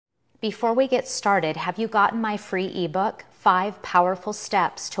Before we get started, have you gotten my free ebook, 5 Powerful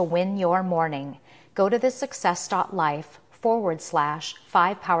Steps to Win Your Morning? Go to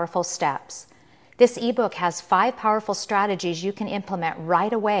thesuccess.life/5 Powerful Steps. This ebook has 5 powerful strategies you can implement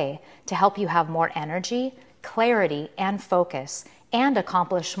right away to help you have more energy, clarity, and focus, and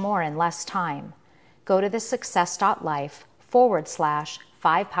accomplish more in less time. Go to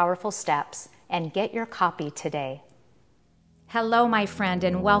thesuccess.life/5 Powerful Steps and get your copy today. Hello, my friend,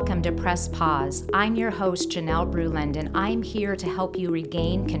 and welcome to Press Pause. I'm your host, Janelle Bruland, and I'm here to help you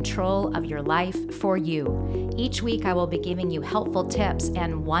regain control of your life for you. Each week, I will be giving you helpful tips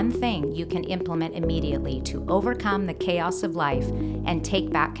and one thing you can implement immediately to overcome the chaos of life and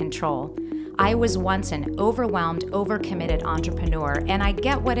take back control. I was once an overwhelmed, overcommitted entrepreneur, and I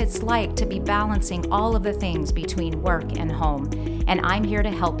get what it's like to be balancing all of the things between work and home. And I'm here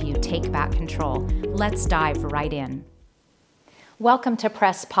to help you take back control. Let's dive right in. Welcome to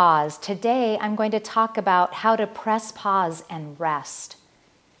Press Pause. Today, I'm going to talk about how to press pause and rest.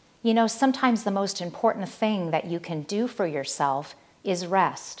 You know, sometimes the most important thing that you can do for yourself is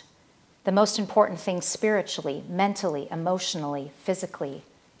rest. The most important thing spiritually, mentally, emotionally, physically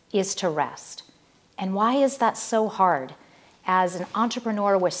is to rest. And why is that so hard? As an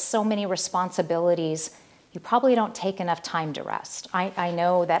entrepreneur with so many responsibilities, you probably don't take enough time to rest. I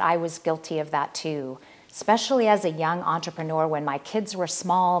know that I was guilty of that too. Especially as a young entrepreneur, when my kids were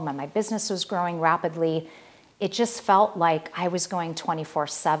small, when my business was growing rapidly, it just felt like I was going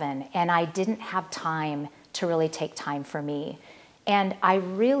 24/7 and I didn't have time to really take time for me. And I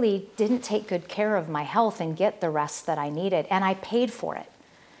really didn't take good care of my health and get the rest that I needed, and I paid for it.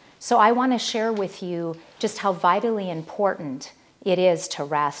 So I want to share with you just how vitally important it is to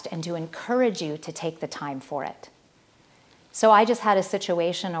rest and to encourage you to take the time for it. So I just had a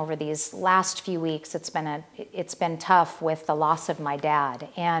situation over these last few weeks. It's been tough with the loss of my dad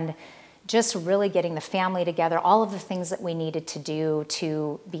and just really getting the family together, all of the things that we needed to do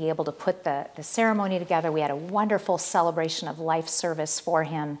to be able to put the ceremony together. We had a wonderful celebration of life service for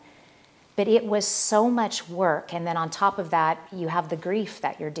him, but it was so much work. And then on top of that, you have the grief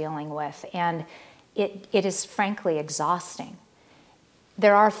that you're dealing with, and it is frankly exhausting.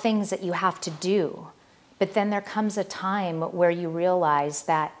 There are things that you have to do, but then there comes a time where you realize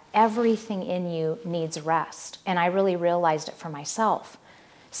that everything in you needs rest. And I really realized it for myself.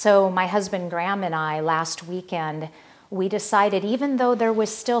 So my husband Graham and I last weekend, we decided, even though there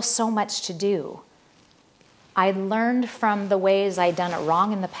was still so much to do, I learned from the ways I'd done it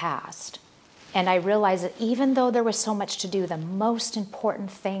wrong in the past. And I realized that even though there was so much to do, the most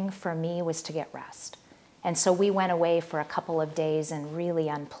important thing for me was to get rest. And so we went away for a couple of days and really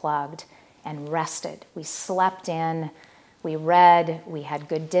unplugged and rested. We slept in, we read, we had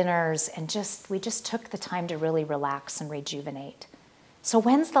good dinners, and we just took the time to really relax and rejuvenate. So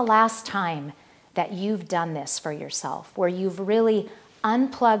when's the last time that you've done this for yourself, where you've really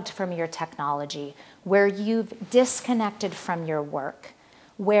unplugged from your technology, where you've disconnected from your work,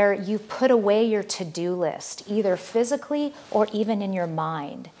 where you've put away your to-do list, either physically or even in your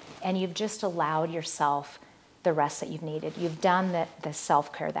mind, and you've just allowed yourself the rest that you've needed. You've done the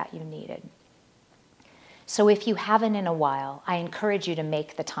self-care that you needed. So if you haven't in a while, I encourage you to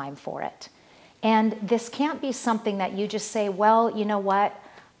make the time for it. And this can't be something that you just say, well, you know what,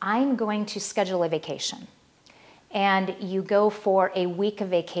 I'm going to schedule a vacation. And you go for a week of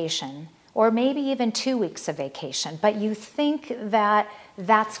vacation, or maybe even 2 weeks of vacation, but you think that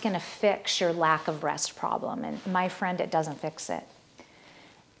that's going to fix your lack of rest problem. And my friend, it doesn't fix it.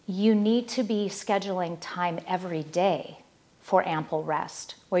 You need to be scheduling time every day for ample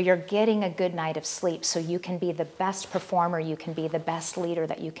rest, where you're getting a good night of sleep so you can be the best performer, you can be the best leader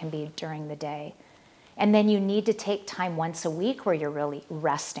that you can be during the day. And then you need to take time once a week where you're really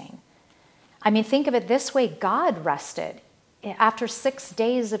resting. I mean, think of it this way, God rested. After 6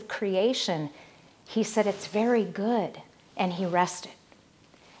 days of creation, he said it's very good, and he rested.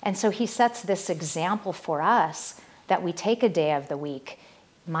 And so he sets this example for us that we take a day of the week,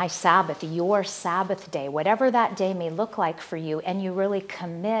 my Sabbath, your Sabbath day, whatever that day may look like for you, and you really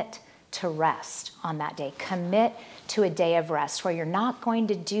commit to rest on that day. Commit to a day of rest where you're not going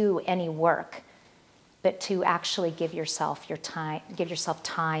to do any work, but to actually give yourself time,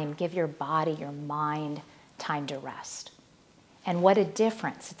 give your body, your mind time to rest. And what a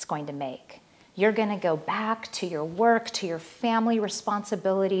difference it's going to make. You're going to go back to your work, to your family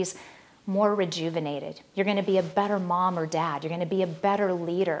responsibilities, more rejuvenated. You're going to be a better mom or dad. You're going to be a better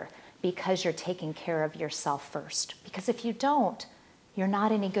leader because you're taking care of yourself first. Because if you don't, you're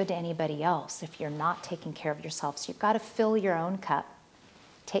not any good to anybody else if you're not taking care of yourself. So you've got to fill your own cup.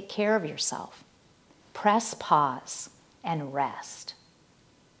 Take care of yourself. Press pause and rest.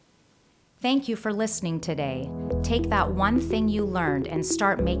 Thank you for listening today. Take that one thing you learned and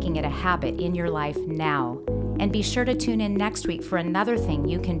start making it a habit in your life now. And be sure to tune in next week for another thing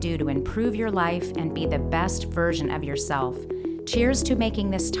you can do to improve your life and be the best version of yourself. Cheers to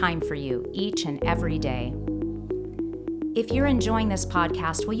making this time for you each and every day. If you're enjoying this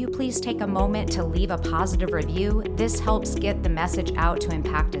podcast, will you please take a moment to leave a positive review? This helps get the message out to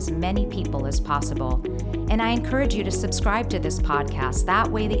impact as many people as possible. And I encourage you to subscribe to this podcast. That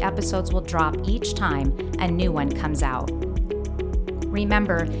way the episodes will drop each time a new one comes out.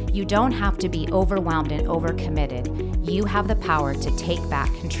 Remember, you don't have to be overwhelmed and overcommitted. You have the power to take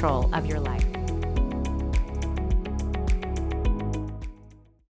back control of your life.